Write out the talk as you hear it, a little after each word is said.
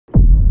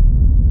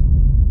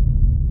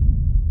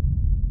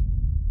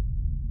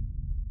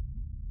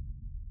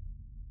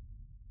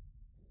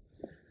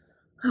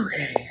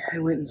Okay, I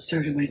went and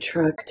started my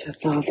truck to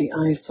thaw the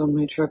ice on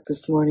my truck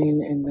this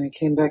morning, and I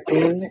came back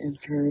in and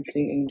heard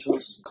the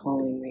angels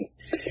calling me.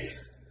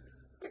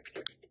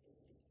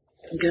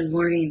 Good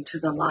morning to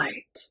the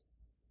light.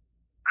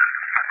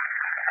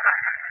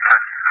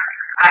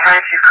 I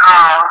heard you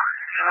call.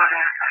 You want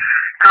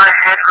to go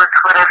ahead with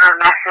whatever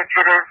message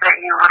it is that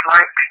you would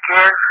like to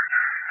give?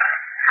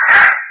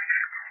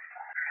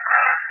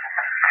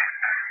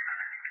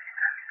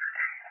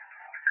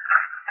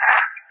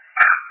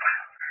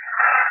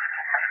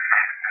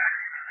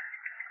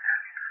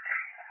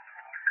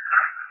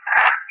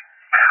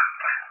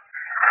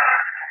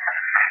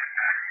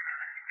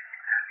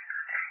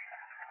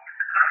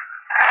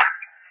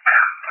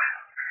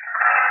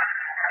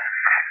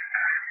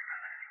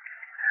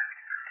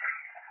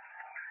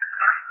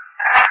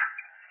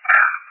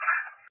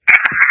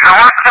 I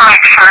want to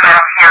make sure that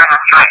I'm hearing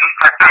this right. You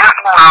said Putin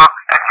will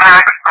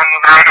attack the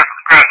United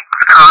States,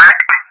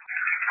 correct?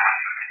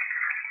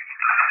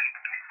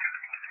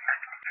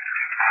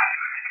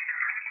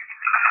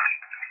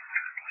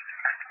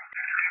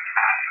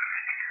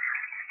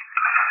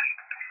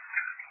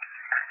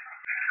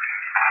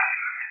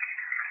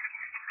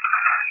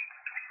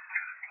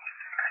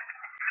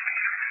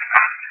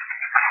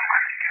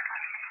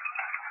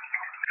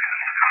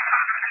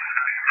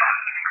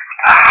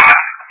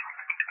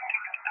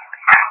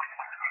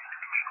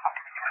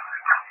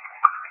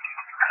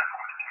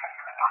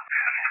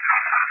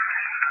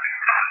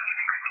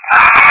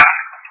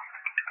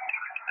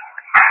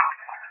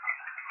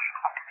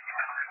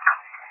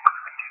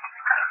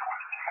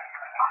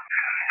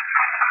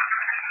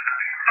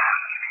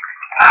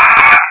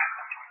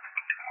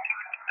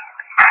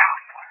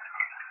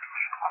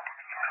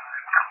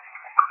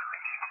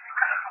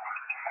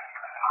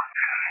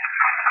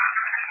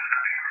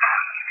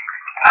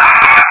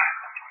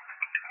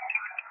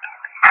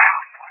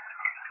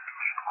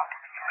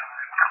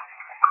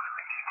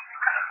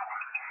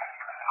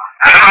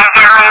 Can you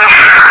give me any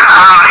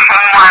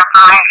more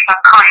information,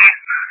 please,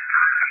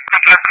 to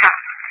give to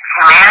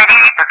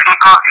humanity, the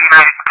people of the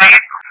United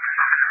States?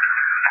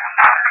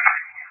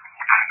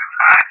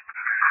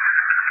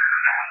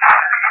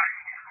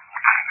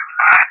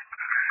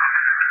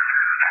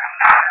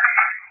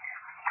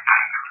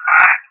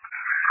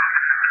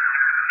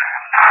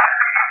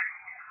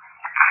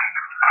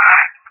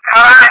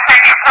 Hold on a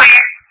second,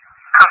 please.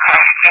 Okay,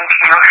 thank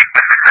you.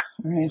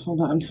 Alright,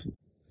 hold on.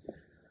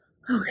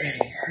 Okay,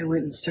 I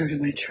went and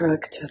started my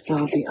truck to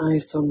thaw the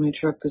ice on my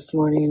truck this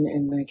morning,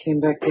 and I came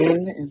back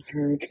in and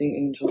heard the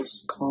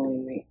angels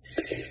calling me.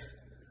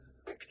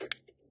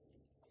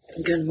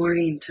 Good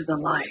morning to the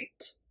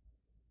light.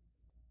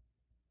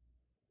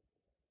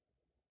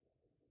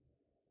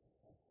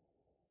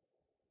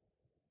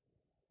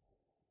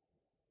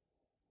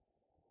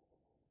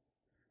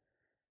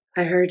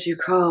 I heard you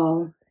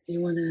call.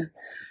 You want to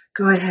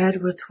go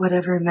ahead with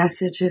whatever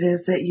message it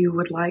is that you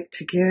would like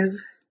to give?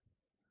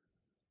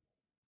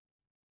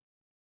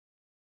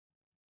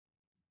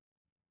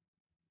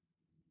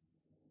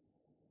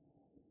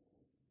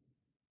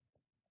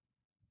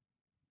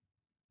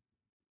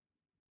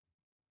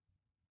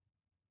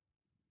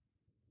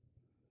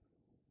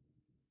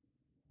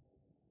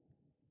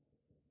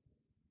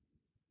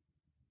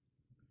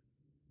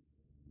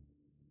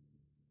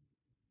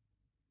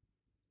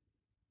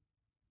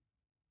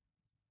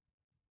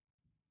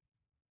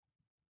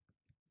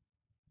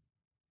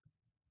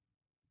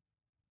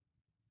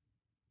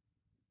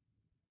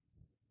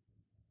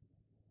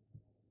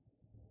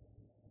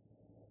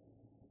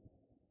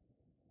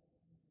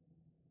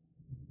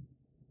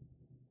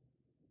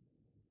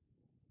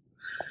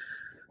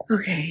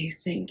 Okay,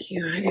 thank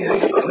you. I do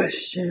have a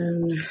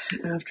question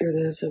after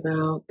this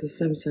about The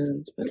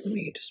Simpsons, but let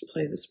me just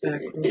play this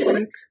back real quick.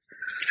 Good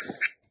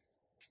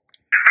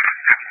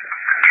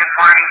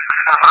morning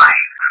to the light.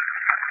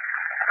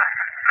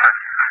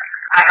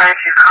 I heard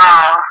you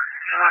call.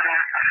 You want to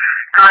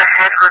go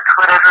ahead with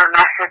whatever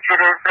message it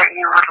is that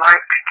you would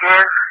like to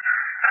give?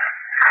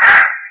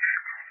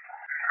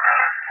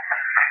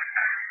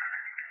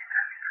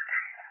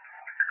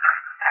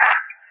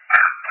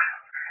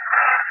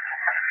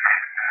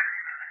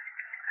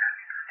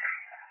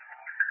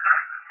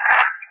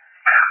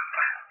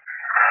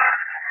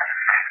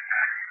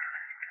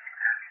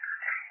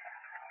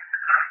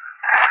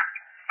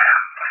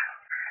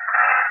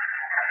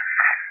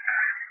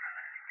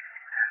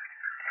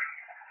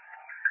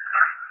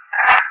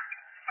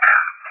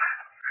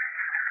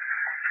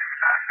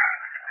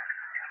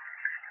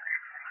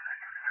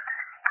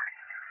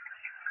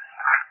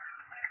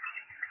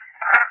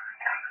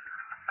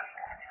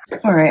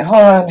 All right,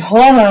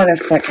 hold on a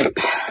second.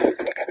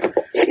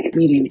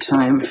 Meeting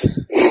time.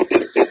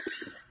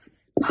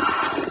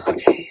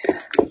 Okay.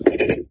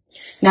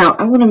 Now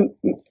I want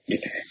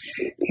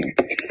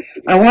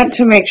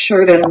to make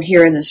sure that I'm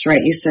hearing this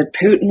right. You said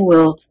Putin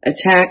will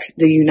attack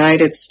the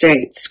United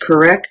States,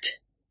 correct?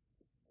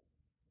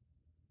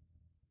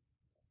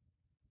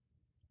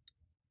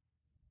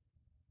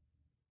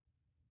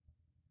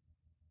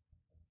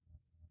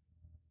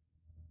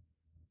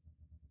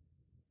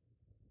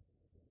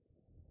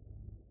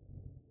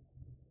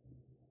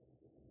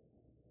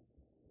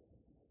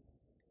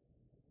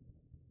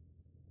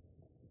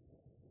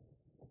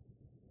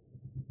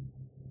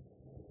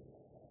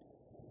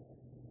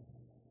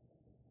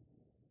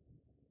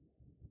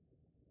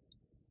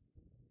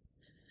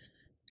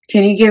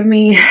 Can you give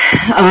me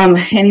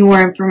any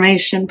more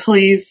information,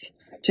 please,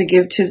 to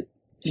give to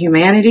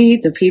humanity,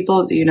 the people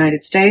of the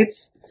United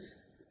States?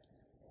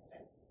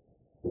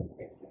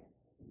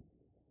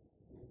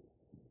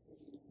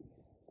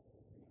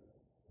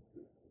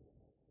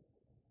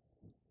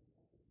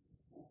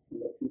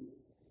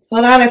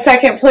 Hold on a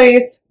second,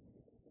 please.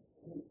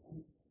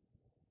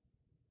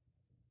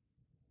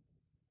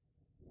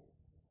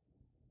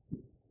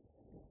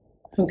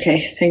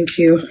 Okay, thank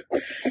you.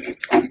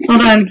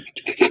 Hold on.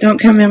 Don't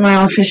come in my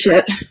office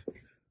yet. I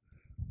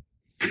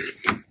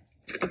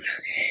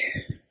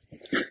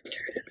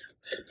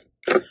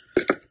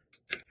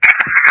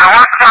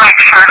want to make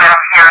sure that I'm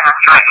hearing this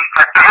right. You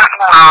said Putin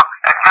will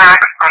attack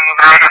the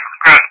United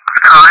States,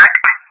 correct?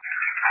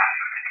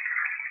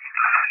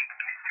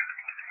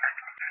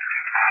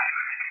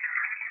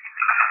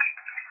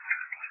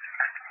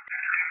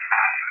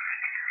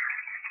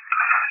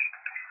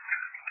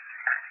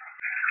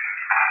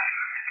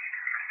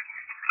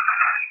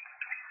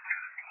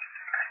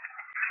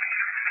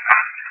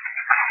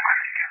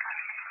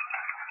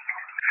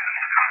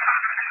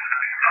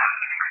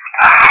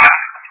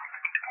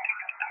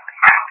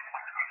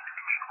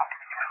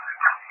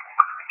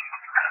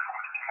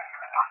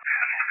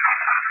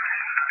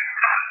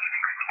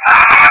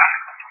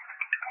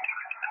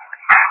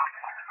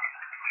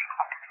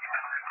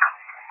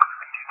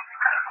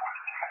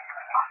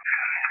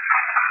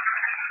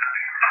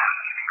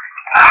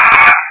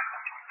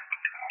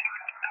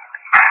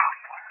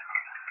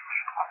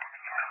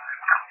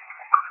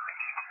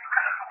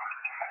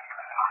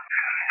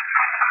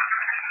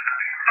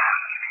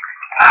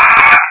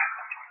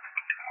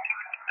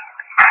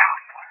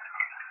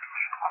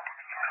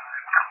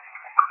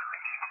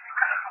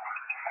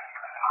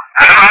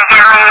 Can you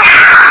give me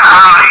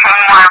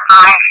any more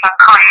information,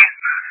 please,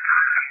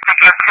 to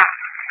give to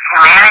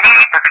humanity,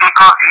 the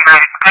people of the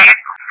United States?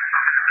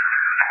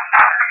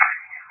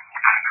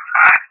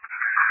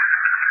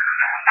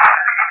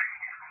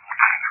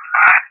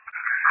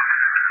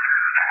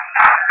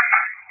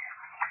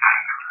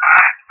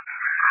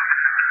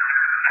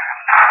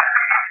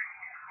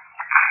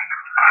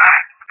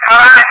 Hold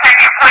on a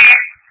second, please.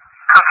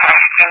 Okay,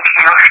 thank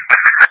you.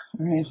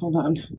 All right, hold on.